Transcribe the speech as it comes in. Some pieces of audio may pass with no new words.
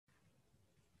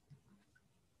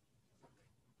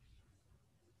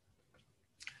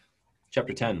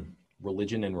Chapter 10,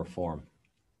 Religion and Reform.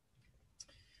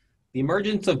 The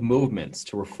emergence of movements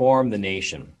to reform the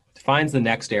nation defines the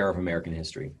next era of American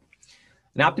history.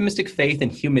 An optimistic faith in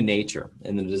human nature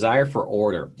and the desire for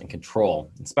order and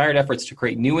control inspired efforts to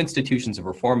create new institutions of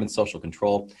reform and social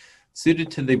control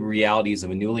suited to the realities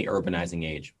of a newly urbanizing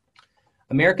age.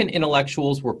 American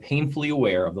intellectuals were painfully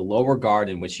aware of the low regard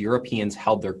in which Europeans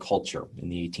held their culture in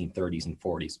the 1830s and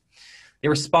 40s. They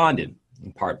responded,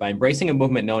 in part, by embracing a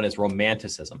movement known as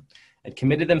Romanticism and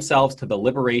committed themselves to the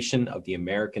liberation of the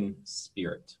American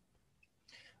spirit.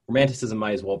 Romanticism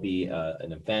might as well be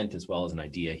an event as well as an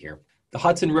idea here. The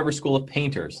Hudson River School of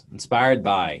Painters, inspired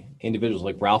by individuals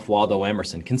like Ralph Waldo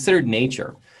Emerson, considered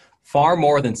nature, far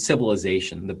more than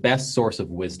civilization, the best source of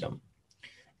wisdom.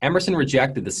 Emerson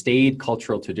rejected the staid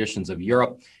cultural traditions of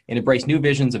Europe and embraced new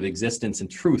visions of existence and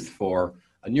truth for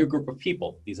a new group of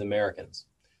people, these Americans.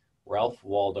 Ralph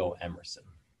Waldo Emerson.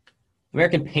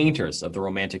 American painters of the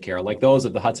Romantic era, like those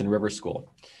of the Hudson River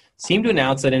School, seemed to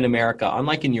announce that in America,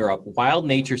 unlike in Europe, wild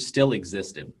nature still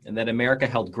existed, and that America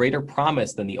held greater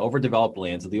promise than the overdeveloped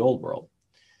lands of the Old World.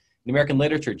 In American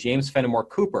literature, James Fenimore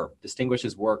Cooper distinguished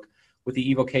his work with the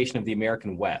evocation of the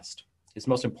American West. His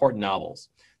most important novels,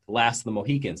 The Last of the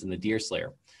Mohicans and The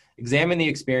Deerslayer, examine the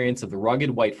experience of the rugged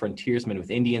white frontiersmen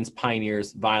with Indians,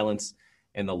 pioneers, violence,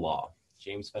 and the law.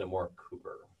 James Fenimore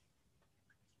Cooper.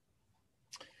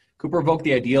 Cooper evoked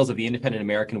the ideals of the independent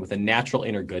American with a natural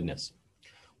inner goodness.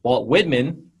 Walt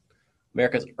Whitman,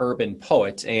 America's urban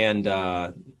poet and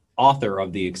author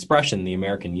of the expression, the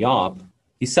American Yawp,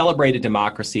 he celebrated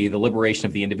democracy, the liberation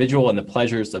of the individual, and the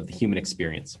pleasures of the human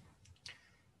experience.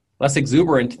 Less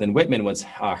exuberant than Whitman was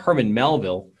Herman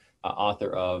Melville,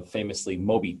 author of famously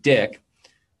Moby Dick,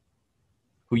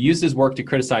 who used his work to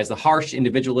criticize the harsh,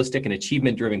 individualistic, and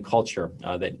achievement-driven culture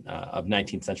of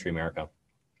 19th century America.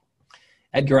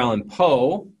 Edgar Allan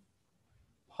Poe,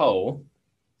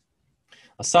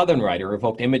 a Southern writer,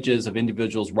 evoked images of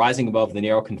individuals rising above the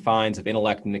narrow confines of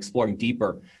intellect and exploring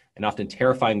deeper and often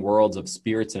terrifying worlds of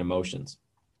spirits and emotions.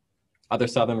 Other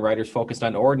Southern writers focused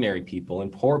on ordinary people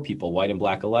and poor people, white and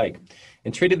black alike,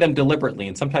 and treated them deliberately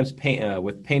and sometimes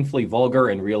with painfully vulgar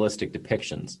and realistic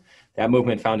depictions. That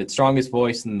movement found its strongest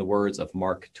voice in the words of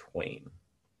Mark Twain,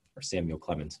 or Samuel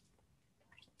Clemens.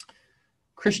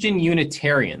 Christian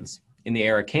Unitarians in the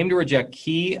era came to reject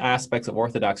key aspects of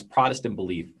Orthodox Protestant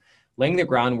belief, laying the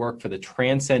groundwork for the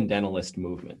Transcendentalist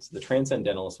movements. The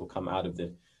Transcendentalists will come out of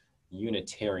the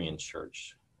Unitarian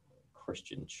Church,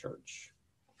 Christian Church,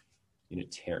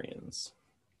 Unitarians.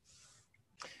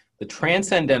 The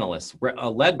Transcendentalists,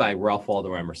 led by Ralph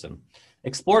Waldo Emerson,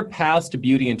 explored paths to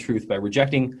beauty and truth by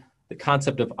rejecting the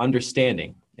concept of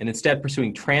understanding and instead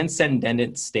pursuing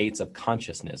transcendent states of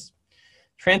consciousness.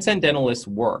 Transcendentalists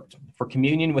worked for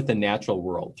communion with the natural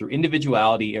world through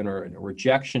individuality and a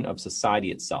rejection of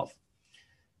society itself.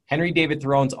 Henry David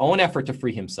Thoreau's own effort to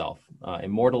free himself,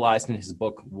 immortalized in his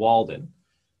book Walden,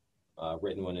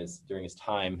 written during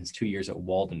his 2 years at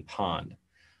Walden Pond,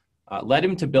 led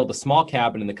him to build a small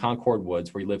cabin in the Concord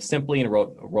Woods where he lived simply and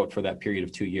wrote for that period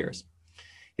of 2 years.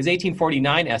 His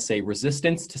 1849 essay,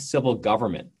 Resistance to Civil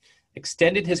Government,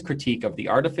 extended his critique of the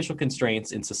artificial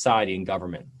constraints in society and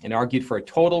government and argued for a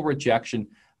total rejection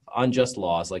of unjust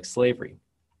laws like slavery.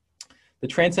 The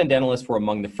Transcendentalists were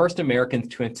among the first Americans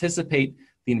to anticipate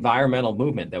the environmental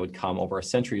movement that would come over a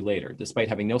century later, despite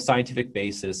having no scientific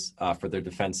basis for their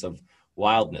defense of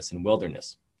wildness and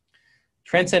wilderness.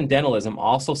 Transcendentalism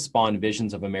also spawned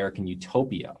visions of American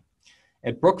utopia.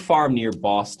 At Brook Farm near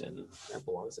Boston, that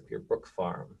belongs up here, Brook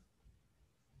Farm.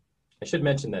 I should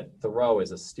mention that Thoreau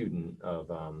is a student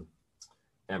of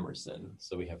Emerson.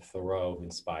 So we have Thoreau who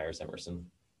inspires Emerson.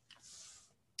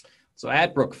 So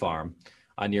at Brook Farm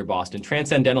near Boston,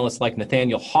 Transcendentalists like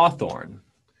Nathaniel Hawthorne,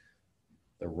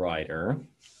 the writer,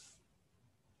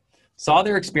 saw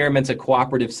their experiments at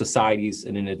cooperative societies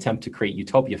in an attempt to create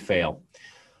utopia fail.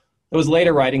 Those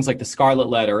later writings, like The Scarlet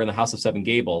Letter and The House of Seven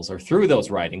Gables, or through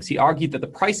those writings, he argued that the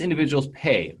price individuals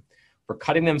pay for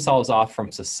cutting themselves off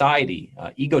from society,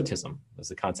 egotism was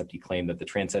the concept he claimed that the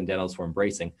Transcendentalists were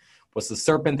embracing, was the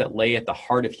serpent that lay at the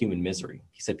heart of human misery.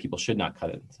 He said people should not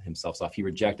cut themselves off. He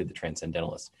rejected the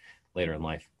Transcendentalists later in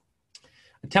life.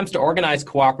 Attempts to organize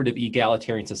cooperative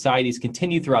egalitarian societies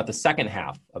continued throughout the second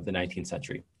half of the 19th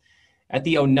century. At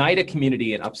the Oneida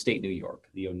community in upstate New York,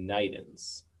 the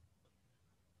Oneidans,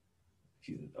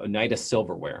 Oneida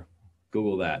Silverware,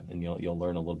 Google that and you'll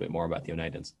learn a little bit more about the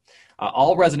Oneidans.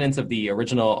 All residents of the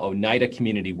original Oneida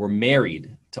community were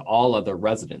married to all other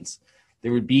residents.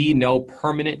 There would be no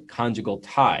permanent conjugal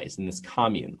ties in this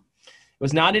commune. It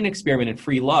was not an experiment in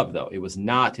free love, though. It was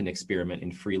not an experiment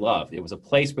in free love. It was a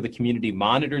place where the community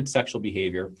monitored sexual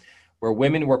behavior, where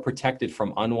women were protected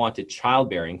from unwanted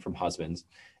childbearing from husbands,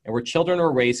 and where children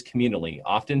were raised communally,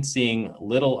 often seeing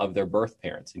little of their birth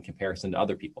parents in comparison to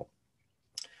other people.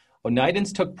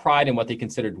 Oneidas took pride in what they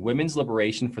considered women's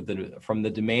liberation from the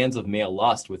demands of male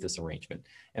lust with this arrangement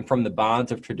and from the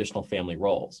bonds of traditional family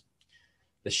roles.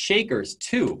 The Shakers,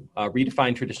 too,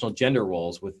 redefined traditional gender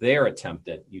roles with their attempt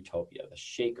at utopia. The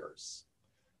Shakers.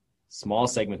 Small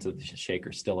segments of the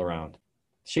Shakers still around.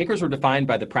 Shakers were defined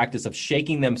by the practice of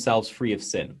shaking themselves free of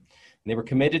sin. And they were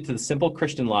committed to the simple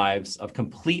Christian lives of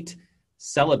complete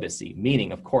celibacy,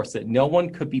 meaning, of course, that no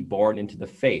one could be born into the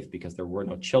faith because there were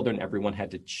no children. Everyone had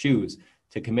to choose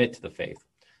to commit to the faith.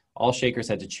 All Shakers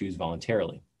had to choose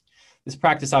voluntarily. This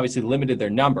practice obviously limited their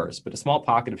numbers, but a small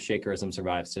pocket of Shakerism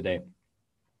survives today.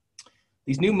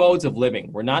 These new modes of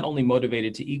living were not only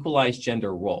motivated to equalize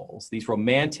gender roles, these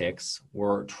romantics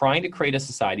were trying to create a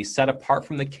society set apart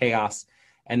from the chaos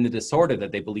and the disorder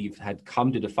that they believed had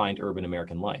come to define urban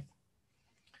American life.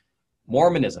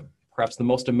 Mormonism, perhaps the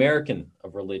most American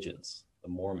of religions, the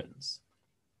Mormons,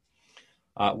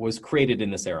 was created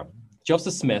in this era.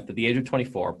 Joseph Smith, at the age of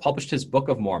 24, published his Book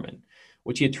of Mormon,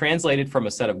 which he had translated from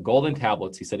a set of golden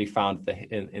tablets he said he found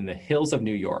in the hills of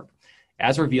New York,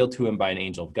 as revealed to him by an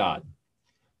angel of God.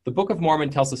 The Book of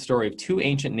Mormon tells the story of two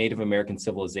ancient Native American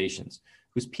civilizations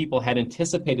whose people had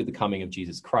anticipated the coming of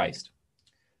Jesus Christ.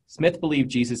 Smith believed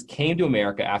Jesus came to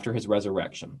America after his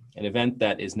resurrection, an event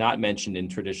that is not mentioned in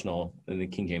the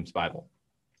King James Bible.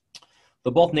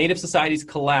 Though both native societies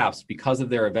collapsed because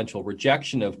of their eventual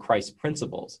rejection of Christ's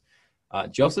principles,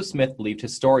 Joseph Smith believed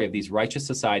his story of these righteous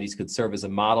societies could serve as a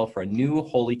model for a new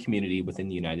holy community within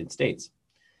the United States.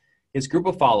 His group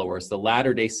of followers, the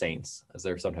Latter-day Saints, as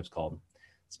they're sometimes called,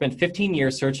 spent 15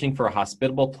 years searching for a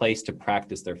hospitable place to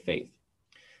practice their faith.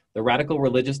 The radical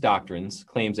religious doctrines,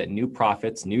 claims that new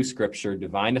prophets, new scripture,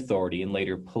 divine authority, and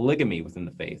later polygamy within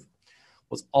the faith,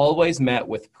 was always met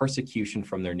with persecution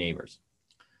from their neighbors.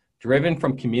 Driven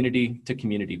from community to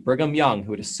community, Brigham Young,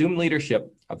 who had assumed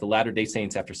leadership of the Latter-day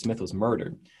Saints after Smith was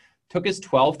murdered, took his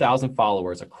 12,000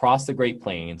 followers across the Great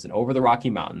Plains and over the Rocky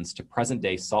Mountains to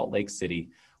present-day Salt Lake City,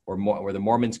 where the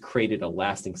Mormons created a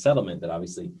lasting settlement that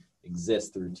obviously exists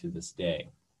through to this day.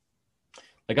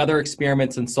 Like other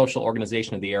experiments in social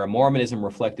organization of the era, Mormonism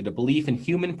reflected a belief in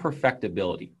human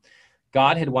perfectibility.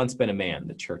 God had once been a man,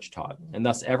 the church taught, and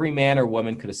thus every man or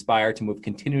woman could aspire to move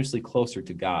continuously closer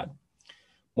to God.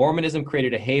 Mormonism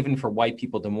created a haven for white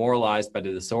people demoralized by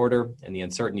the disorder and the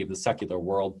uncertainty of the secular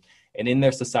world, and in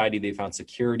their society they found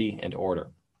security and order.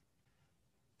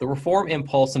 The reform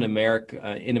impulse in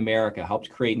America helped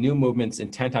create new movements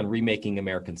intent on remaking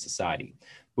American society,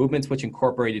 movements which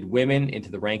incorporated women into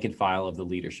the rank and file of the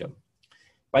leadership.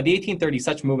 By the 1830s,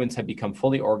 such movements had become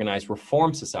fully organized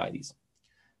reform societies.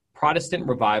 Protestant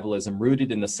revivalism,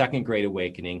 rooted in the Second Great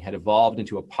Awakening, had evolved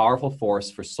into a powerful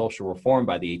force for social reform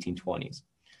by the 1820s.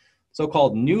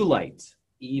 So-called New Light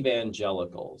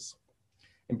evangelicals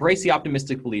embraced the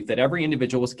optimistic belief that every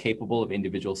individual was capable of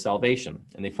individual salvation,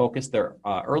 and they focused their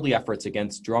early efforts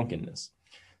against drunkenness.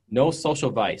 No social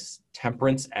vice,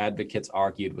 temperance advocates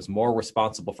argued, was more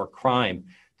responsible for crime,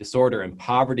 disorder, and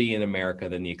poverty in America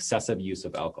than the excessive use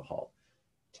of alcohol.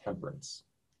 Temperance.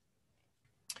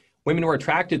 Women were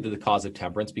attracted to the cause of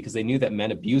temperance because they knew that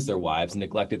men abused their wives and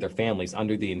neglected their families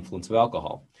under the influence of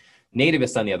alcohol.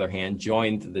 Nativists, on the other hand,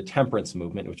 joined the temperance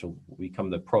movement, which will become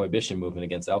the prohibition movement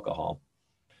against alcohol.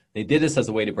 They did this as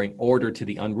a way to bring order to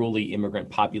the unruly immigrant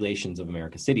populations of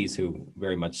America's cities who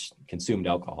very much consumed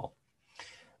alcohol.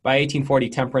 By 1840,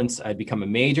 temperance had become a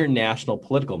major national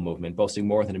political movement, boasting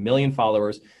more than 1 million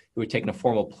followers who had taken a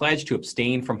formal pledge to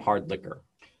abstain from hard liquor.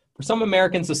 For some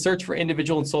Americans, the search for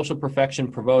individual and social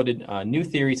perfection promoted new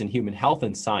theories in human health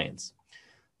and science.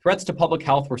 Threats to public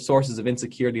health were sources of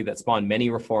insecurity that spawned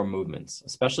many reform movements,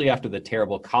 especially after the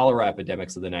terrible cholera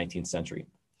epidemics of the 19th century.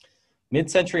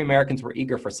 Mid-century Americans were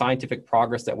eager for scientific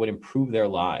progress that would improve their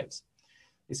lives.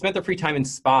 They spent their free time in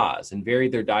spas and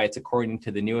varied their diets according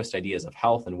to the newest ideas of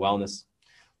health and wellness.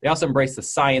 They also embraced the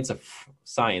science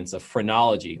of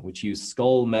phrenology, which used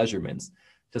skull measurements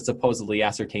to supposedly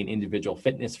ascertain individual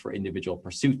fitness for individual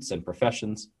pursuits and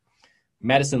professions.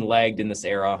 Medicine lagged in this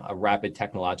era of rapid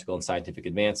technological and scientific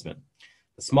advancement.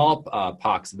 The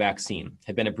smallpox vaccine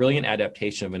had been a brilliant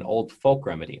adaptation of an old folk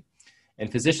remedy, and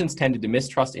physicians tended to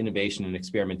mistrust innovation and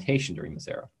experimentation during this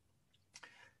era.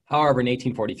 However, in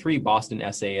 1843, Boston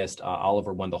essayist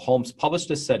Oliver Wendell Holmes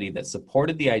published a study that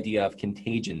supported the idea of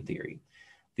contagion theory,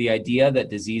 the idea that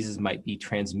diseases might be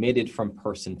transmitted from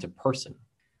person to person.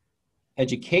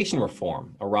 education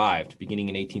reform arrived beginning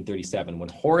in 1837 when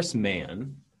Horace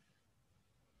Mann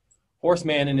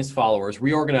and his followers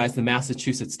reorganized the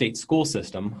Massachusetts state school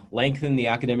system, lengthened the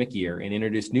academic year, and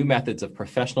introduced new methods of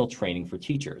professional training for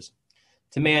teachers.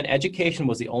 To Mann, education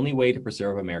was the only way to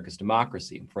preserve America's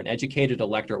democracy. For an educated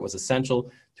electorate, it was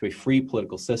essential to a free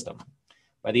political system.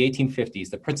 By the 1850s,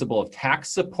 the principle of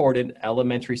tax-supported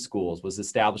elementary schools was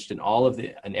established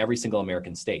in every single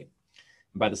American state.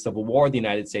 And by the Civil War, the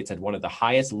United States had one of the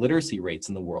highest literacy rates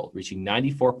in the world, reaching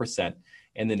 94%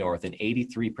 in the North and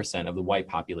 83% of the white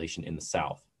population in the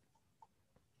South.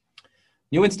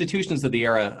 New institutions of the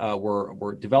era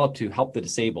were developed to help the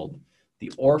disabled,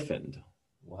 the orphaned,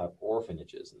 we'll have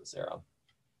orphanages in this era,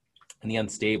 and the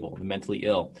unstable, the mentally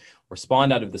ill, were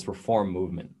spawned out of this reform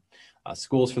movement.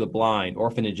 Schools for the blind,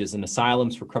 orphanages, and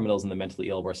asylums for criminals and the mentally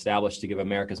ill were established to give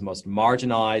America's most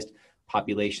marginalized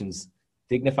populations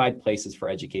dignified places for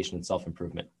education and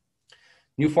self-improvement.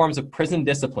 New forms of prison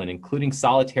discipline, including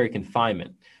solitary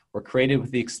confinement, were created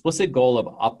with the explicit goal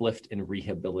of uplift and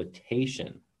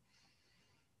rehabilitation.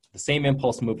 The same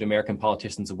impulse moved American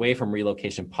politicians away from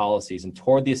relocation policies and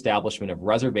toward the establishment of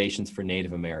reservations for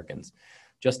Native Americans.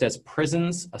 Just as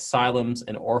prisons, asylums,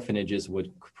 and orphanages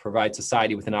would provide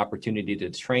society with an opportunity to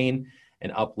train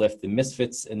and uplift the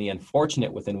misfits and the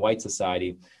unfortunate within white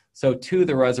society, so too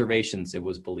the reservations, it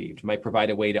was believed, might provide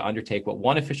a way to undertake what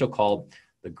one official called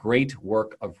the great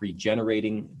work of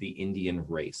regenerating the Indian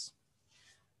race.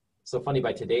 So funny,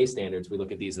 by today's standards, we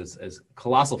look at these as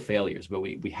colossal failures, but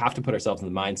we have to put ourselves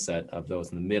in the mindset of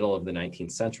those in the middle of the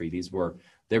 19th century. These were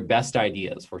their best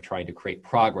ideas for trying to create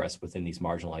progress within these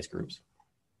marginalized groups.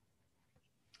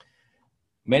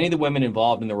 Many of the women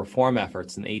involved in the reform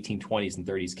efforts in the 1820s and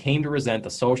 30s came to resent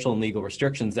the social and legal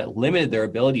restrictions that limited their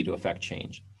ability to effect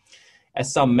change.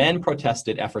 As some men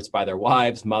protested efforts by their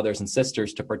wives, mothers, and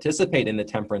sisters to participate in the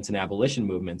temperance and abolition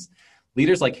movements,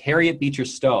 leaders like Harriet Beecher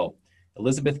Stowe,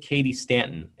 Elizabeth Cady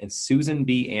Stanton, and Susan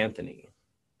B. Anthony,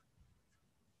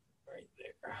 right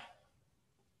there,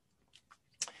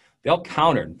 they all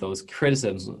countered those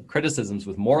criticisms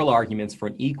with moral arguments for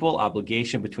an equal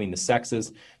obligation between the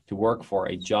sexes to work for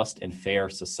a just and fair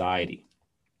society.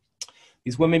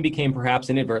 These women became perhaps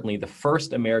inadvertently the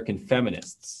first American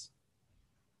feminists.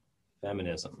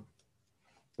 Feminism.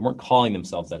 They weren't calling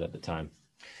themselves that at the time.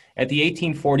 At the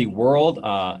 1840 World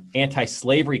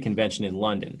Anti-Slavery Convention in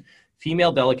London,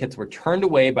 female delegates were turned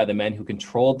away by the men who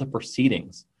controlled the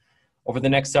proceedings. Over the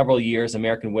next several years,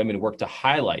 American women worked to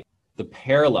highlight the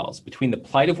parallels between the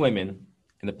plight of women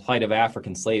and the plight of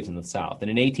African slaves in the South. And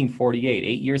in 1848,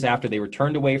 8 years after they were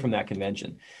turned away from that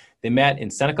convention, they met in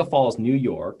Seneca Falls, New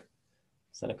York,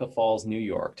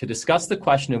 to discuss the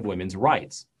question of women's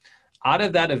rights. Out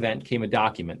of that event came a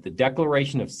document, the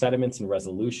Declaration of Sentiments and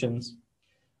Resolutions.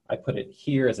 I put it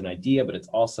here as an idea, but it's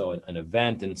also an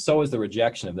event, and so is the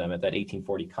rejection of them at that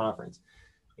 1840 conference.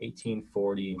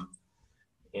 1840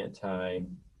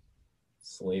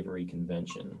 Anti-Slavery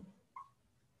Convention.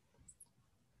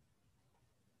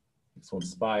 This will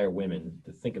inspire women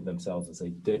to think of themselves as a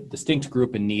distinct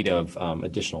group in need of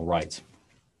additional rights.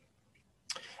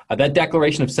 That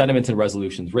Declaration of Sentiments and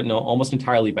Resolutions, written almost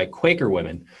entirely by Quaker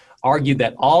women, argued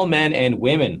that all men and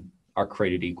women are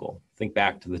created equal. Think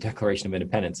back to the Declaration of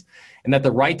Independence, and that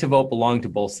the right to vote belonged to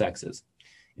both sexes.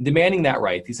 In demanding that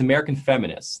right, these American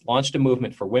feminists launched a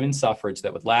movement for women's suffrage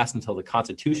that would last until the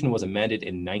Constitution was amended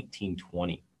in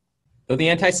 1920. Though the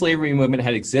anti-slavery movement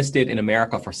had existed in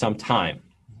America for some time,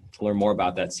 to learn more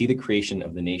about that, see the creation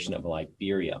of the nation of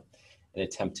Liberia, an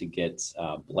attempt to get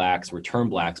return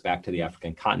blacks back to the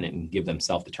African continent and give them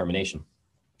self-determination.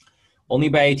 Only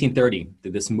by 1830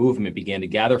 did this movement begin to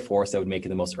gather force that would make it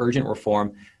the most urgent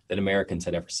reform that Americans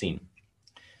had ever seen.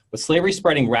 With slavery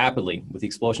spreading rapidly, with the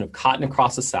explosion of cotton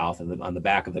across the South on the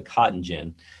back of the cotton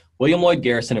gin, William Lloyd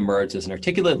Garrison emerged as an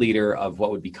articulate leader of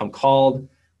what would become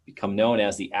known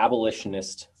as the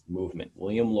abolitionist movement.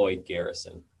 William Lloyd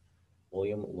Garrison.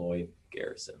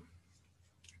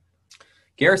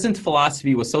 Garrison's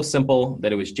philosophy was so simple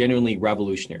that it was genuinely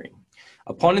revolutionary.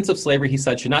 Opponents of slavery, he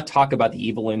said, should not talk about the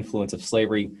evil influence of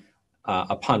slavery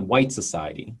upon white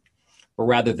society, but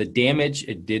rather the damage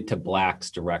it did to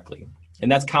blacks directly.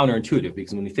 And that's counterintuitive,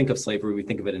 because when we think of slavery, we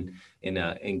think of it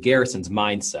in Garrison's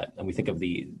mindset, and we think of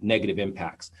the negative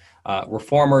impacts.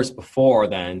 Reformers before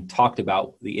then talked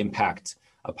about the impact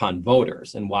upon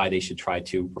voters and why they should try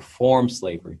to reform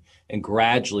slavery and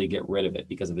gradually get rid of it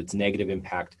because of its negative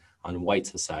impact on white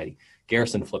society.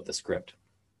 Garrison flipped the script.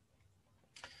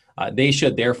 They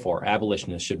should, therefore,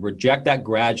 abolitionists should reject that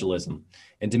gradualism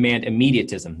and demand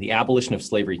immediatism, the abolition of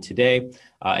slavery today,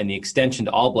 and the extension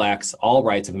to all blacks, all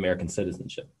rights of American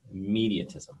citizenship.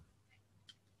 Immediatism.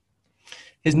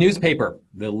 His newspaper,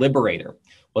 The Liberator,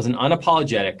 was as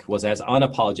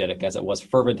unapologetic as it was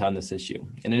fervent on this issue,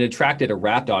 and it attracted a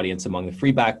rapt audience among the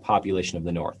free black population of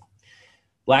the North.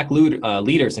 Black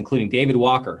leaders, including David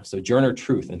Walker, Sojourner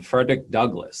Truth, and Frederick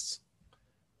Douglass,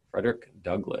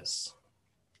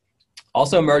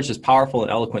 also emerged as powerful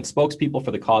and eloquent spokespeople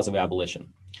for the cause of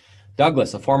abolition.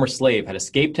 Douglass, a former slave, had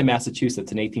escaped to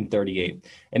Massachusetts in 1838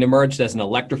 and emerged as an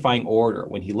electrifying orator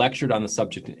when he lectured on the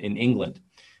subject in England.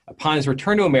 Upon his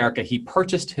return to America, he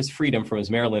purchased his freedom from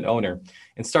his Maryland owner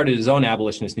and started his own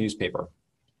abolitionist newspaper.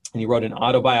 And he wrote an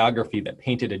autobiography that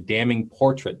painted a damning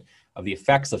portrait of the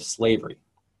effects of slavery.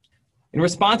 In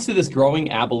response to this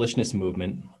growing abolitionist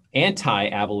movement,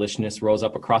 anti-abolitionists rose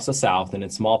up across the South and in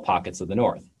small pockets of the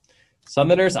North.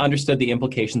 Southerners understood the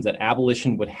implications that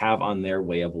abolition would have on their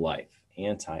way of life.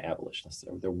 Anti-abolitionists,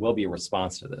 there will be a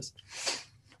response to this.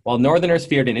 While Northerners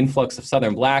feared an influx of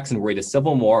Southern blacks and worried a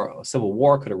civil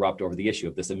war could erupt over the issue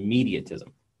of this immediatism.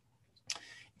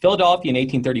 In Philadelphia in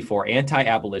 1834,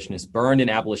 anti-abolitionists burned an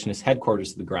abolitionist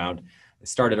headquarters to the ground and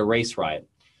started a race riot.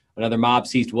 Another mob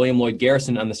seized William Lloyd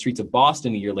Garrison on the streets of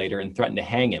Boston a year later and threatened to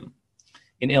hang him.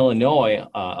 In Illinois,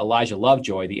 Elijah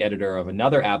Lovejoy, the editor of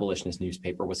another abolitionist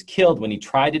newspaper, was killed when he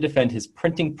tried to defend his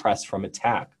printing press from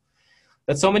attack.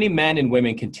 That so many men and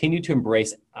women continue to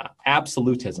embrace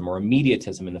absolutism or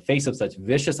immediatism in the face of such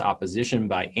vicious opposition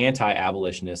by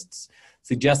anti-abolitionists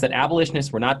suggests that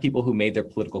abolitionists were not people who made their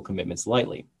political commitments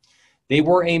lightly. They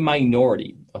were a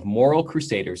minority of moral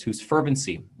crusaders whose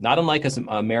fervency, not unlike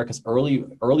America's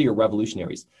earlier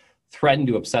revolutionaries, threatened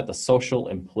to upset the social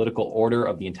and political order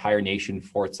of the entire nation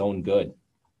for its own good.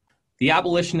 The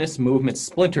abolitionist movement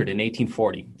splintered in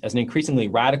 1840 as an increasingly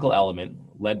radical element,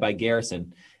 led by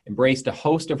Garrison, embraced a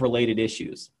host of related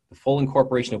issues, the full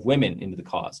incorporation of women into the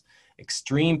cause,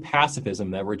 extreme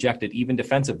pacifism that rejected even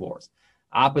defensive wars,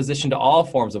 opposition to all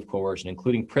forms of coercion,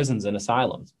 including prisons and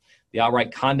asylums, the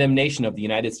outright condemnation of the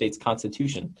United States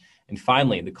Constitution, and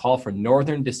finally, the call for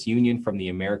Northern disunion from the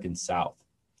American South.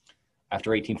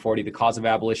 After 1840, the cause of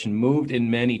abolition moved in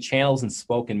many channels and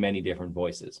spoke in many different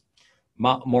voices.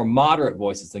 More moderate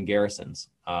voices than Garrison's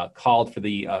called for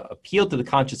the appeal to the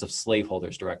conscience of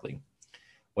slaveholders directly.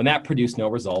 When that produced no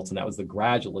results, and that was the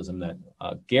gradualism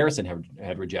that Garrison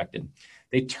had rejected,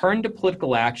 they turned to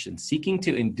political action, seeking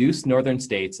to induce northern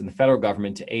states and the federal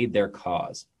government to aid their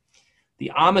cause.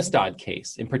 The Amistad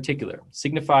case, in particular,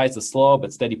 signifies the slow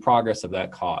but steady progress of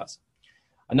that cause.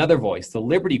 Another voice, the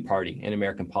Liberty Party in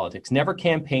American politics, never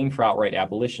campaigned for outright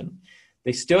abolition.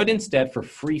 They stood instead for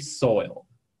free soil.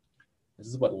 This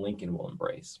is what Lincoln will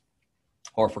embrace.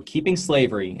 Or for keeping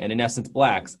slavery, and in essence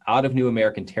blacks, out of new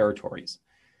American territories.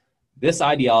 This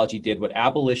ideology did what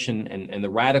abolition and the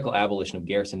radical abolition of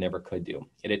Garrison never could do.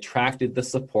 It attracted the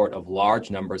support of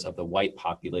large numbers of the white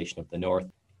population of the North.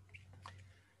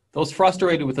 Those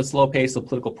frustrated with the slow pace of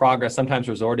political progress sometimes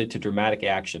resorted to dramatic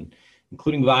action,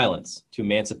 including violence, to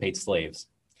emancipate slaves.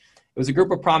 It was a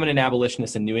group of prominent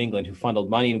abolitionists in New England who funneled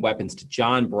money and weapons to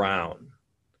John Brown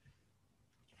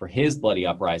for his bloody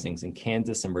uprisings in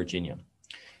Kansas and Virginia.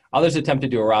 Others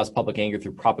attempted to arouse public anger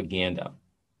through propaganda.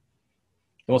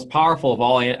 The most powerful of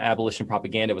all abolition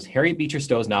propaganda was Harriet Beecher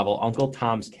Stowe's novel, Uncle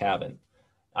Tom's Cabin.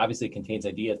 Obviously, it contains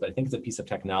ideas, but I think it's a piece of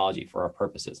technology for our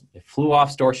purposes. It flew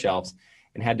off store shelves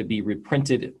and had to be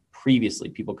reprinted previously.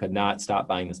 People could not stop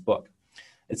buying this book.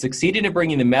 It succeeded in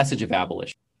bringing the message of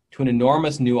abolition to an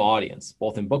enormous new audience,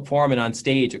 both in book form and on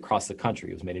stage across the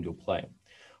country. It was made into a play.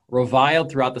 Reviled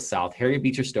throughout the South, Harriet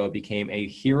Beecher Stowe became a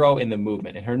hero in the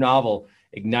movement, and her novel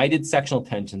ignited sectional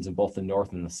tensions in both the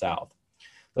North and the South.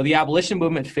 Though the abolition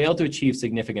movement failed to achieve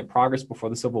significant progress before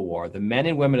the Civil War, the men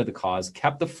and women of the cause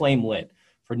kept the flame lit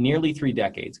for nearly 3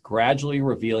 decades, gradually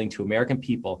revealing to American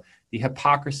people the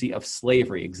hypocrisy of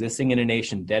slavery existing in a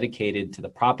nation dedicated to the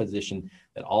proposition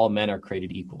that all men are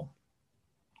created equal.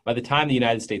 By the time the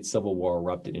United States Civil War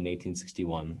erupted in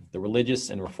 1861, the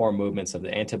religious and reform movements of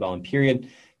the antebellum period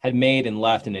had made and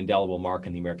left an indelible mark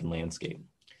in the American landscape.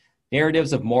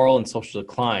 Narratives of moral and social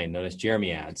decline, known as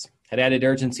jeremiads, had added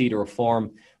urgency to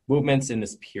reform movements in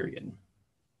this period.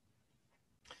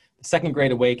 The Second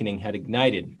Great Awakening had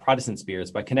ignited Protestant spirits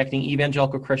by connecting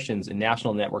evangelical Christians in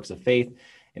national networks of faith,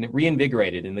 and it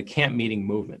reinvigorated in the camp meeting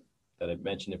movement that I've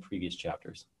mentioned in previous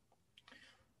chapters.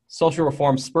 Social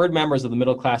reform spurred members of the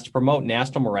middle class to promote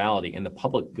national morality and the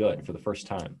public good for the first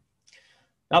time.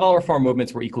 Not all reform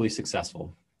movements were equally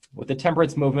successful. With the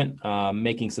temperance movement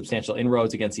making substantial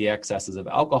inroads against the excesses of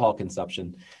alcohol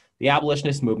consumption, the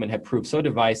abolitionist movement had proved so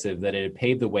divisive that it had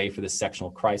paved the way for this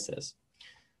sectional crisis.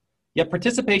 Yet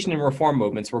participation in reform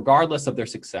movements, regardless of their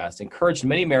success, encouraged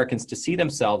many Americans to see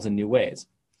themselves in new ways.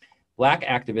 Black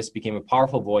activists became a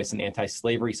powerful voice in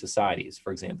anti-slavery societies,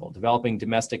 for example, developing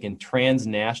domestic and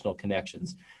transnational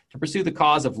connections to pursue the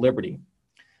cause of liberty.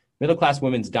 Middle-class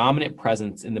women's dominant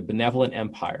presence in the benevolent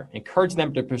empire encouraged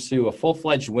them to pursue a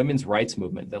full-fledged women's rights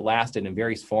movement that lasted in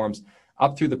various forms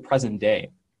up through the present day.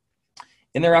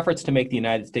 In their efforts to make the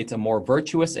United States a more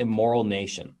virtuous and moral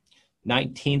nation,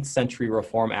 19th century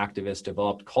reform activists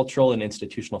developed cultural and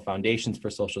institutional foundations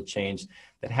for social change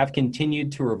that have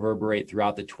continued to reverberate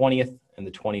throughout the 20th and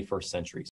the 21st centuries.